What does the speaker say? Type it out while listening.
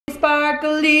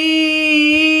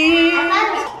sparkly.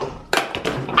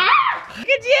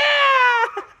 Good, yeah!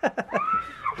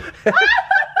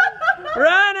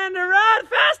 Run and run,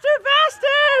 faster, faster!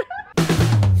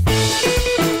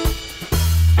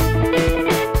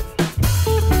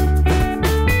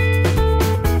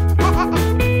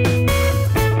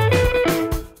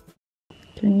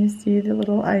 Can you see the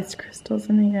little ice crystals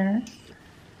in the air?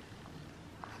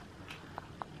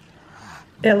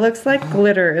 It looks like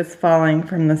glitter is falling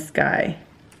from the sky.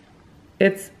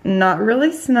 It's not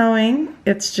really snowing,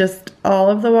 it's just all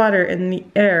of the water in the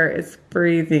air is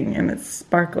freezing and it's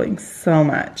sparkling so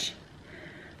much.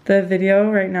 The video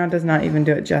right now does not even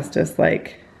do it justice.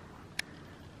 Like,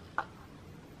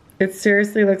 it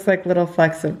seriously looks like little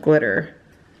flecks of glitter.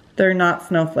 They're not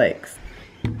snowflakes.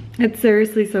 It's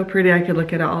seriously so pretty, I could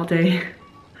look at it all day.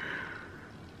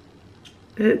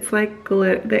 It's like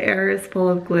the air is full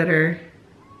of glitter.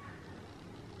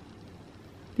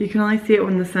 You can only see it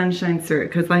when the sun shines through it,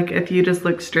 because like if you just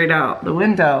look straight out the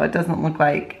window, it doesn't look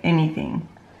like anything.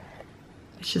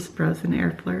 It's just frozen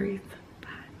air flurries.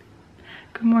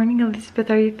 Good morning,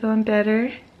 Elizabeth. Are you feeling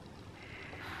better?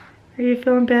 Are you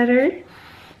feeling better?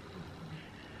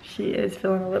 She is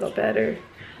feeling a little better.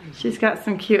 She's got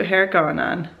some cute hair going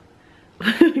on.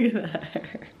 Look at that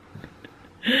hair.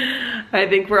 I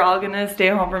think we're all gonna stay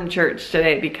home from church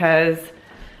today because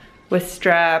with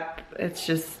strep, it's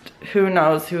just, who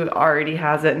knows who already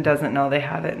has it and doesn't know they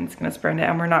have it and it's gonna spread it.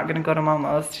 And we're not gonna go to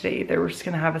Momo's today either. We're just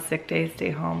gonna have a sick day, stay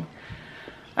home.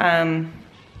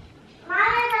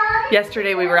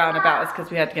 Yesterday we were out and about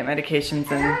because we had to get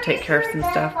medications and take care of some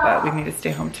stuff, but we need to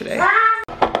stay home today.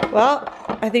 Well,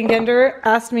 I think Ender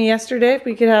asked me yesterday if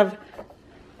we could have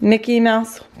Mickey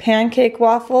Mouse pancake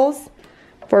waffles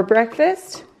for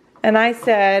breakfast. And I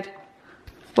said,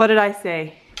 what did I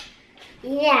say?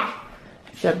 Yeah.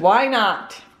 I said, why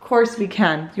not? Of course we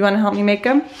can. You want to help me make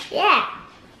them? Yeah.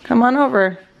 Come on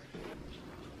over.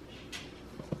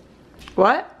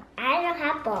 What? I'm a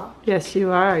helper. Yes,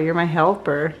 you are. You're my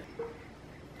helper.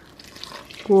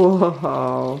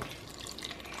 Whoa.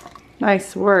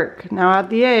 Nice work. Now add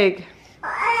the egg.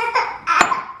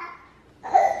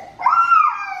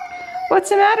 What's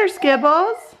the matter,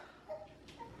 Skibbles?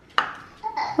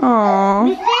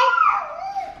 Aww.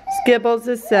 Skibbles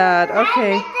is sad.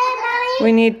 Okay.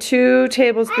 We need 2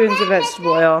 tablespoons of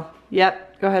vegetable oil.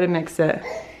 Yep. Go ahead and mix it.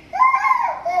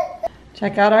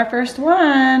 Check out our first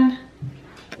one.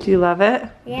 Do you love it?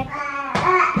 Yep.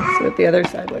 See what the other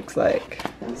side looks like.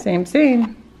 Same,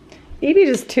 same. Evie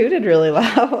just tooted really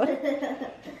loud.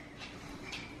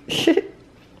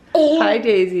 Hi,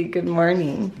 Daisy. Good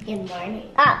morning. Good morning.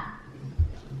 Oh.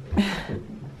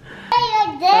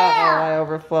 Uh-oh, I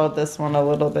overflowed this one a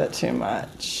little bit too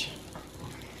much.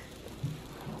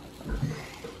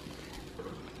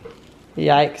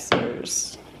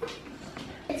 Yikesers.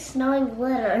 It's snowing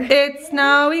glitter. It's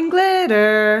snowing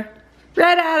glitter.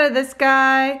 Right out of the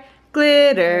sky.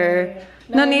 Glitter.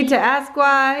 No need to ask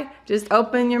why. Just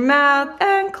open your mouth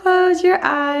and close your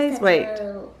eyes. Wait.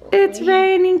 It's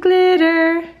raining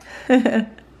glitter.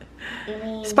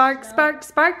 Spark, spark,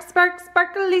 spark, spark,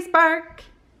 sparkly spark.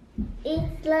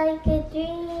 It's like a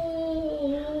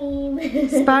dream.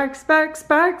 Spark, spark,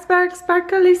 spark, spark,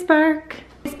 sparkly spark.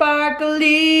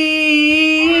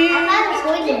 Sparkly. I thought it was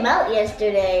going to melt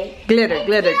yesterday. Glitter,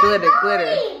 glitter, glitter,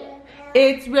 glitter.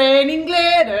 It's raining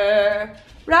glitter.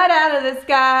 Right out of the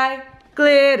sky.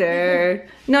 Glitter.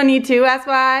 No need to ask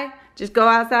why. Just go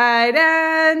outside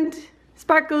and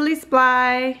sparkly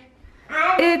sply.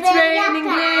 It's raining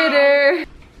glitter.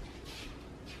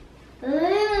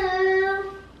 Ooh.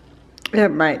 It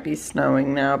might be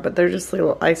snowing now, but they're just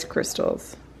little ice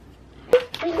crystals.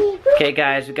 Okay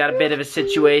guys, we got a bit of a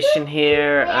situation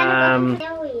here.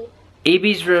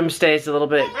 Evie's room stays a little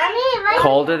bit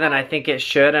colder than I think it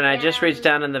should, and I just reached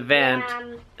down in the vent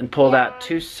and pulled out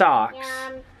 2 socks.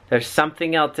 There's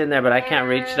something else in there, but I can't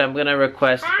reach it. I'm gonna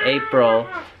request April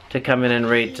to come in and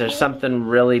reach. There's something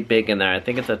really big in there. I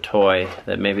think it's a toy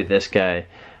that maybe this guy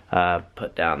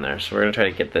put down there. So we're gonna try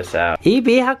to get this out.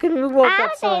 Evie, how come you woke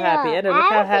up so happy? Ender, look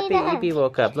how happy Evie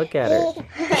woke up. Look at her.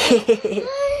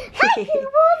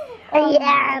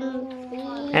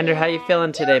 Ender, how you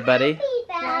feeling today, buddy?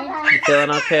 You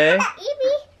feeling okay?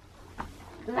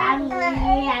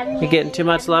 You getting too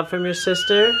much love from your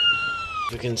sister?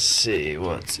 We can see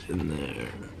what's in there.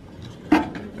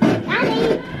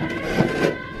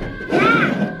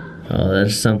 Oh,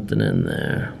 there's something in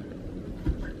there.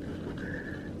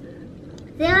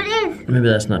 There it is. Maybe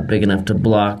that's not big enough to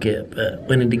block it, but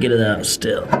we need to get it out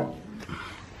still.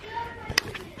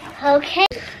 Okay.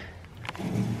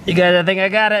 You guys, I think I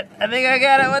got it. I think I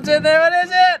got it. What's in there? What is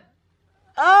it?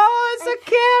 Oh! a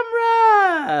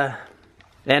camera!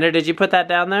 Ender, did you put that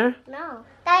down there? No.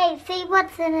 Daddy, see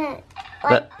what's in it.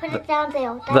 Like, put it down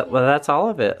there. Well, that's all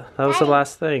of it. That was the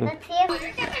last thing. Let's see if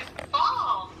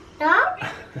no?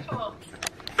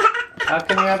 How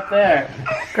come you're up there?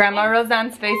 Grandma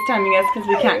Roseanne's FaceTiming us because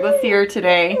we can't go see her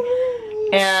today.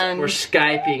 And we're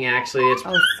Skyping, actually. It's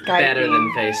better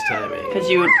than FaceTiming. Because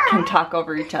you can talk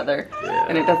over each other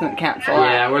and it doesn't cancel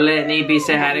out. Yeah, we're letting EB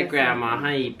say hi to Grandma.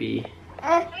 Hi, EB.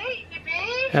 Hey,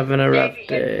 EB. Having a rough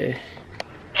day.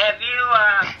 Have you,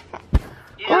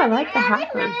 Oh, I like the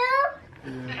hat one.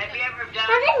 have you ever done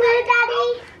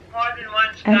Daddy. more than one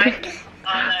Skype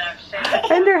on the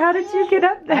same? Ender, how did you get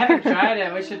up I there? haven't tried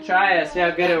it. We should try it. See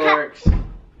how good it works.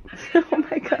 Oh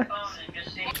my gosh.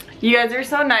 You guys are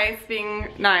so nice, being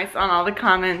nice on all the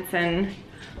comments, and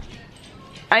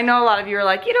I know a lot of you are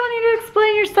like, you don't need to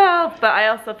explain yourself, but I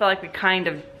also feel like we kind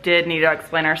of did need to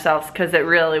explain ourselves because it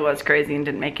really was crazy and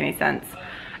didn't make any sense.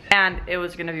 And it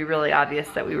was gonna be really obvious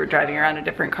that we were driving around a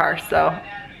different car, so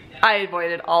I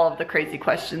avoided all of the crazy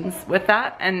questions with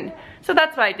that, and so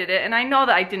that's why I did it. And I know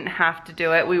that I didn't have to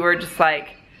do it. We were just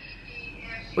like,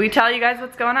 we tell you guys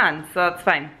what's going on, so that's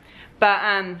fine. But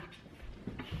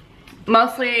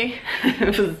mostly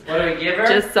it was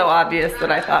just so obvious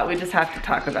that I thought we just have to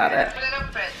talk about it. Little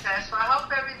princess, well, I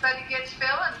hope everybody gets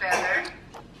feeling better.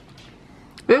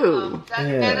 Ooh. That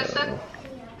medicine?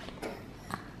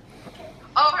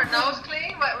 Oh, her nose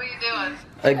clean? What were you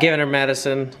doing? Giving her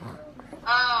medicine.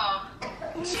 Oh.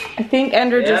 I think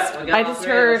Ender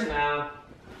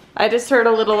I just heard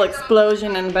a little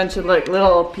explosion and a bunch of like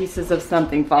little pieces of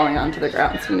something falling onto the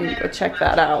ground, so we need to go check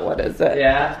that out. What is it?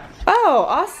 Yeah. Oh,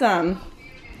 awesome.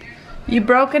 You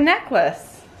broke a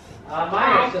necklace.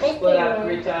 Mine just split out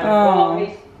 3 times. Oh. Well,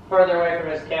 he's further away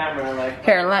from his camera. Like.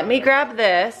 Here, let me grab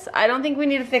this. I don't think we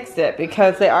need to fix it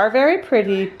because they are very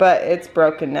pretty, but it's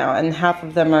broken now and half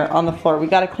of them are on the floor. We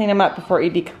gotta clean them up before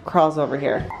EB crawls over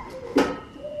here.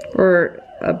 We're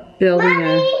building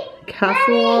a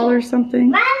castle wall or something.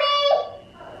 Mommy!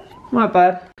 What,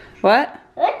 bud? What?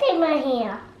 Look at my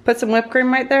hair. Put some whipped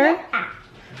cream right there?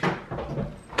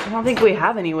 I don't think we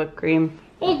have any whipped cream.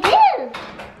 You do.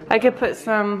 I could put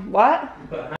some, what?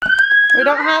 We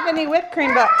don't have any whipped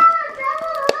cream, but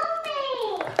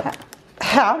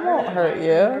that won't hurt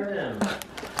you.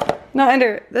 No,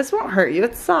 Ender, this won't hurt you.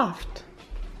 It's soft.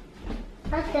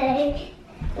 Okay.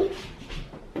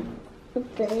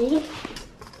 Okay.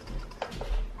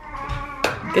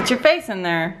 Get your face in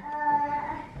there.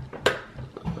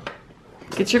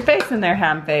 Get your face in there,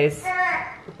 ham face. Yeah.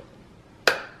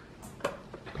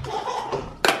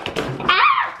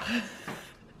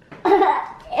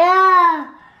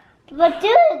 But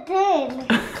do it then.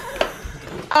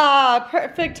 Ah,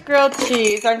 perfect grilled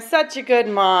cheese. I'm such a good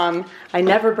mom. I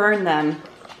never burn them.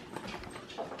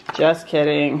 Just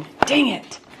kidding. Dang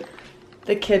it.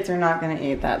 The kids are not gonna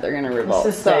eat that. They're gonna revolt.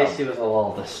 Let's just say she was a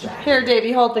little distracted. Here,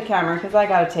 Davey, hold the camera because I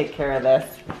gotta take care of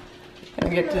this.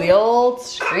 Gonna get to the old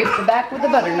scrape the back with a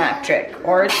butter knife trick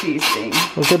or a cheese thing.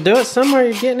 Well, go do it somewhere.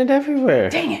 You're getting it everywhere.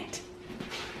 Dang it.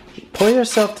 Pull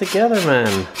yourself together, man.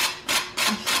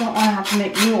 I just don't want to have to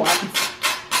make new ones.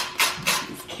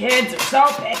 These kids are so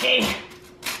picky.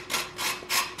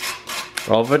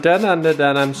 Overdone,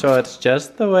 underdone. I'm sure it's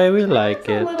just the way we like It's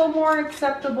it. a little more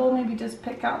acceptable. Maybe just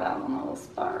pick out that one little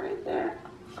spot right there.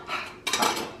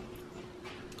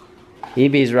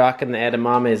 EB's rocking the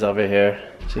edamames over here.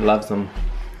 She loves them.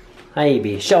 Hi,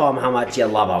 EB. Show them how much you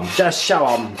love them. Just show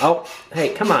them. Oh, hey,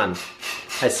 come on.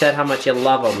 I said how much you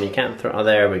love them. You can't throw. Oh,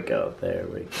 there we go. There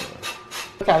we go.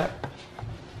 Look at it.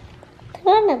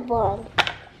 Turn the ball.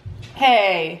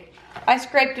 Hey, I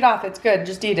scraped it off. It's good.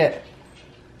 Just eat it.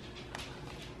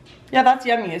 Yeah, that's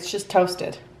yummy. It's just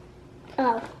toasted.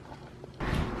 Oh.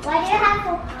 Why do you have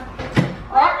to?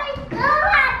 Oh my God!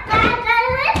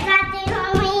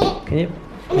 Can you?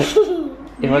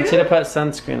 He wants you to put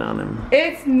sunscreen on him.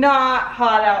 It's not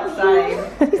hot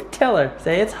outside. Tell her.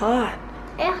 Say it's hot.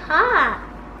 It's hot.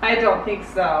 I don't think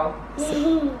so.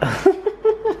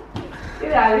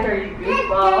 Get out of here, you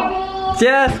goofball.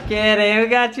 Just kidding. We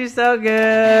got you so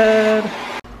good.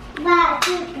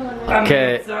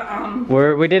 Okay.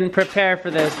 We didn't prepare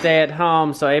for this day at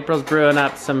home, so April's brewing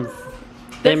up some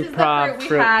improv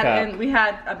fruit cup. And we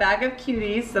had a bag of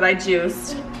cuties that I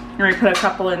juiced, and we put a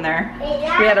couple in there.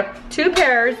 We had 2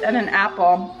 pears and an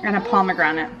apple and a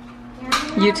pomegranate.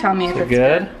 You tell me if it's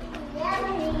good.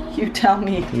 You tell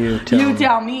me. You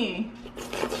tell me.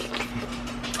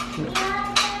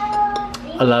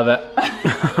 I love it.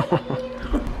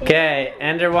 Okay,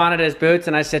 Ender wanted his boots,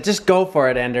 and I said, just go for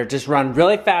it, Ender. Just run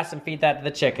really fast and feed that to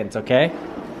the chickens, okay?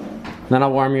 Then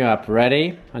I'll warm you up.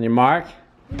 Ready? On your mark?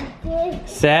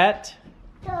 Set.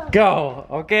 Go.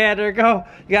 Okay, Andrew, go.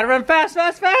 You gotta run fast,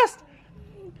 fast, fast.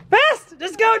 Fast!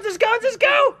 Just go, just go, just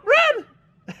go! Run!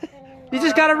 You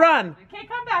just gotta run. Okay,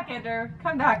 come back, Andrew.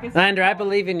 Come back. Andrew, I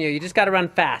believe in you. You just gotta run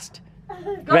fast.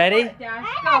 Go Ready? for it, Dash.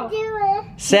 I Go. can't do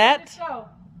it. Set. Go.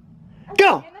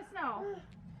 Go! In the snow.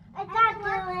 I can't do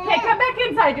it. Okay, come back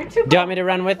inside. You're too Do you want me to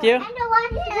run with you? And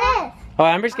what is this? Oh,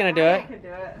 Amber's gonna do I it. could do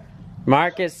it.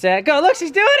 Mark it, set, go. Look,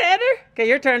 she's doing it, Andrew. Okay,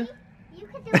 your turn. You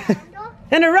can do it, Andrew.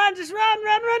 Andrew, run, just run,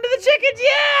 run, run to the chickens.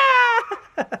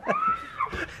 Yeah!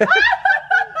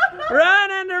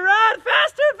 Run, Andrew, run.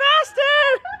 Faster,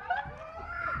 faster.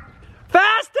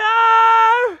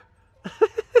 Faster!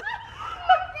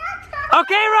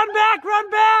 Okay, run back, run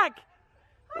back.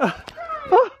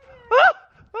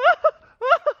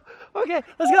 Okay,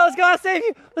 let's go, I'll save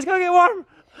you. Let's go get warm.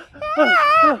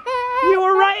 You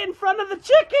were right in front of the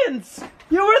chickens.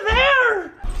 You were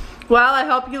there. Well, I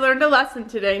hope you learned a lesson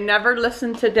today. Never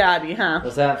listen to Daddy, huh?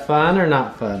 Was that fun or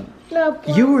not fun? No.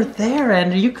 You were there,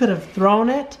 Andrew. You could have thrown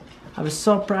it. I was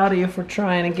so proud of you for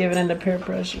trying and giving into peer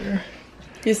pressure.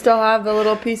 You still have the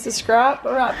little piece of scrap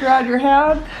wrapped around your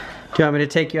hand? Do you want me to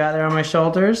take you out there on my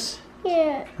shoulders?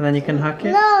 Yeah. And then you can huck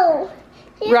it? No.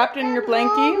 Wrapped in your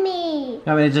blankie? Me. You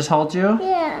want me to just hold you?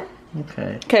 Yeah.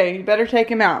 Okay. Okay, you better take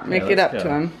him out. Make it up let's to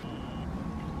go. him.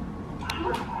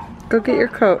 Go get your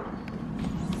coat.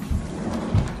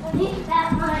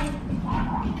 That one.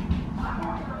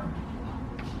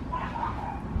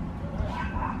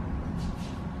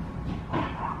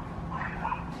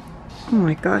 Oh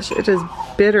my gosh, it is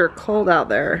bitter cold out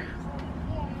there.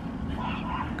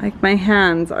 Like my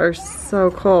hands are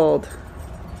so cold.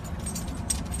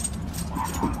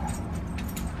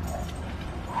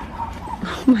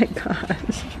 Oh my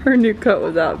gosh, her new coat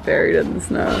was out buried in the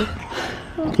snow.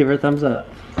 Give her a thumbs up.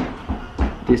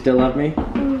 Do you still love me? Hey,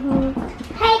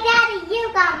 Daddy,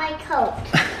 you got my coat.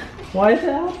 Why is it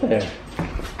out there?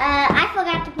 I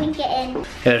forgot to blink it in.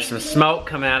 There's some smoke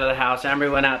coming out of the house. Amber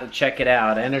went out to check it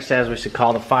out. Ender says we should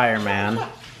call the fireman.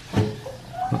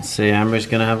 Let's see, Amber's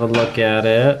gonna have a look at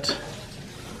it.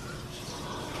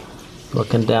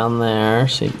 Looking down there,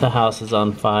 see if the house is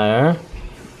on fire.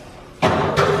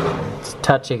 It's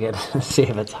touching it to see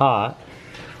if it's hot.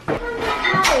 No.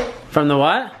 From the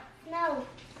what? No.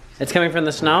 It's coming from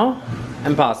the snow?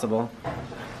 Impossible.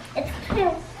 It's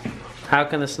true. How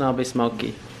can the snow be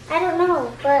smoky? I don't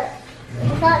know, but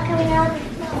it's not coming out of the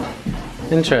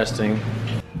snow. Interesting.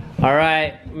 All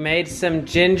right, made some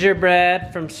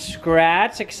gingerbread from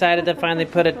scratch. Excited to finally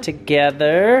put it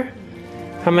together.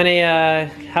 How many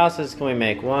houses can we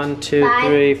make? 1, 2, 5.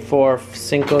 3, 4,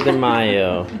 Cinco de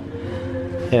Mayo.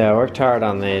 Yeah, I worked hard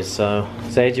on these. So,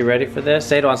 Zaid, you ready for this?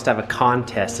 Zaid wants to have a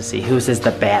contest to see whose is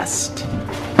the best.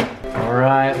 All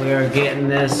right, we are getting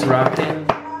this rocking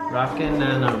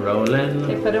and a rolling.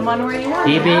 Okay, put him on where you want.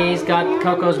 EB's got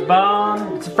Coco's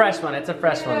bone. It's a fresh one. It's a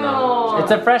fresh one though.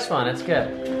 It's a fresh one. It's good.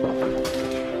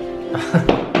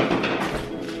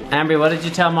 Amber, what did you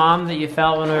tell Mom that you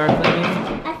felt when we were cleaning?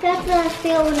 I felt the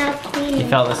feel when I was cleaning. You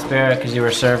felt the spirit because you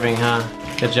were serving, huh?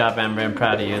 Good job, Amber. I'm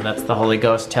proud of you. That's the Holy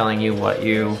Ghost telling you what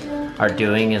you are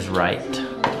doing is right.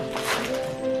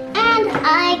 And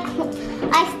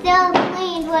I still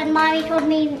cleaned when Mommy told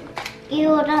me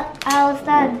I was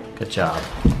done. Good job.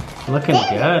 Looking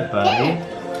good, buddy.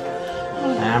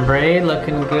 Amber,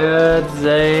 looking good.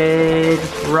 Zaid,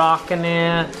 rocking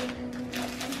it.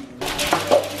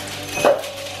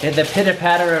 Did the pitter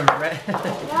patter of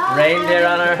reindeer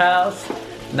on our house?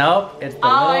 Nope, it's the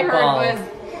All I little heard balls.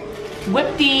 was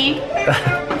whippy.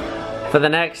 For the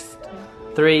next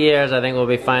 3 years, I think we'll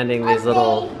be finding these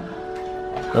little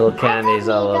candies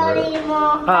all over.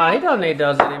 Oh, he don't need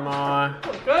those anymore.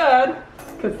 Good,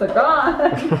 because they're gone.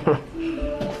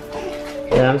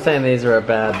 Yeah, I'm saying these are a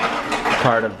bad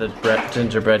part of the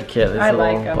gingerbread kit. These I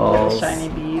little like them, balls. little shiny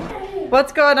beads.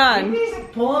 What's going on? He's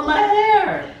pulling my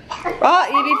hair. Oh,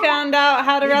 Edie found out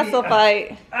how to wrestle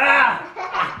fight.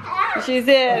 She's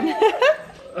in.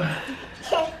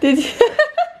 Did you?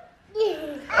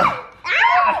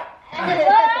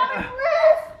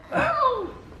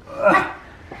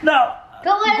 No.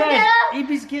 Go let him get up.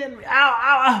 Evie's getting me. Ow,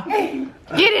 ow,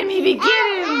 ow. Get him, Evie, get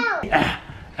him. We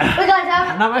got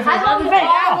that. Not my face, not my face.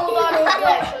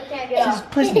 Ow. She's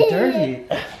pushing dirty.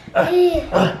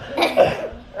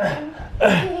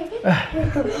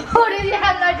 Oh, did you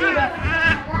have an idea?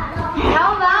 How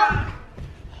about?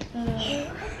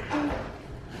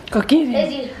 Go get him.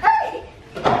 Izzy?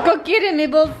 Go get him,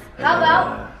 Nibbles. How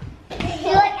about?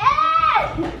 You're like, eh!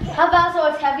 How about so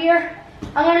it's heavier?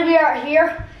 I'm gonna be right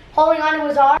here, holding onto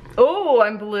his arm. Oh,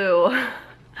 I'm blue.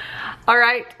 All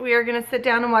right, we are gonna sit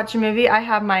down and watch a movie. I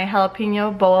have my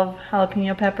bowl of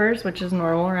jalapeno peppers, which is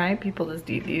normal, right? People just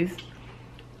eat these.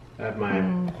 I have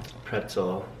my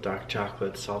pretzel, dark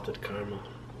chocolate, salted caramel.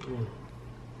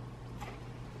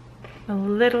 A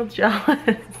little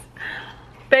jealous.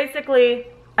 Basically,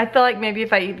 I feel like maybe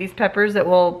if I eat these peppers, it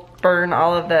will burn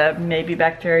all of the maybe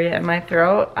bacteria in my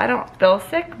throat. I don't feel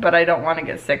sick, but I don't want to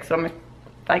get sick. So if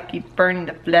I keep burning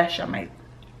the flesh on my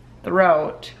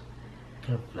throat.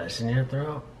 Flesh in your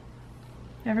throat?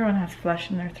 Everyone has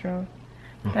flesh in their throat.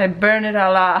 I burn it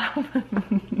all off.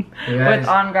 Guys, with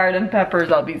On Garden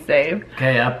peppers, I'll be safe.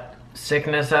 Okay,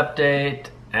 sickness update.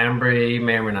 Ambry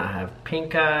may or may not have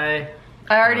pink eye.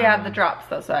 I already have the drops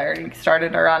though, so I already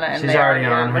started her on it. And She's already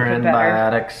on her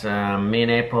antibiotics. Me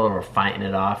and April were fighting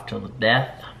it off till the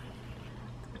death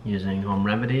using home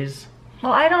remedies.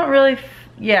 Well, I don't really.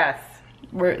 Yes,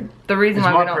 the reason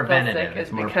why we don't feel sick is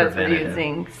because we're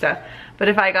using stuff. But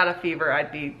if I got a fever,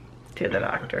 I'd be to the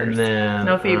doctors. And then,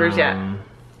 no fevers yet.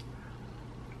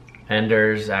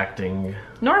 Ender's acting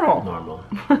normal.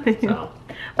 So.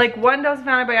 Like 1 dose of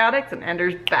antibiotics and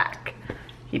Ender's back.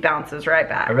 He bounces right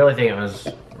back. I really think it was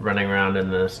running around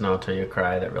in the snow till you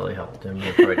cry that really helped him.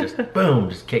 Before he just boom,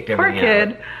 just kicked everything Poor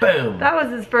kid. out. Boom. That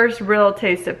was his first real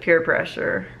taste of peer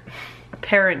pressure.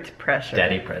 Parent pressure.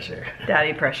 Daddy pressure.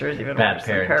 Daddy pressure is even bad worse.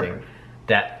 Parenting.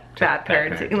 Bad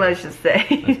parenting. Let's just say.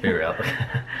 Let's be real.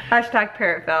 Hashtag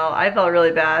parent fell. I felt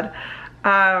really bad.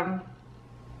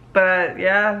 But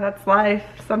yeah, that's life.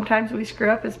 Sometimes we screw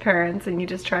up as parents and you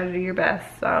just try to do your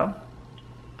best, so.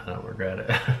 I don't regret it.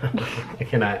 I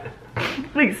cannot.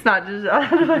 It's not just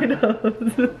out of my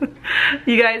nose.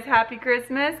 You guys, happy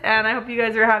Christmas, and I hope you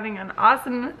guys are having an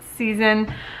awesome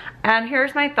season. And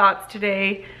here's my thoughts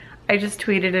today. I just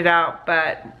tweeted it out,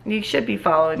 but you should be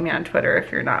following me on Twitter if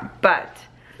you're not. But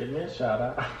give me a shout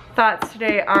out. Thoughts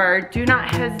today are: do not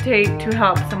hesitate to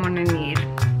help someone in need.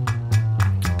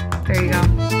 There you go.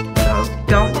 So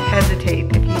don't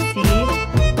hesitate. If you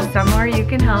see somewhere you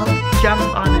can help, jump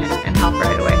on it and help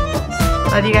right away.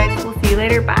 Love you guys. We'll see you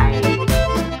later. Bye.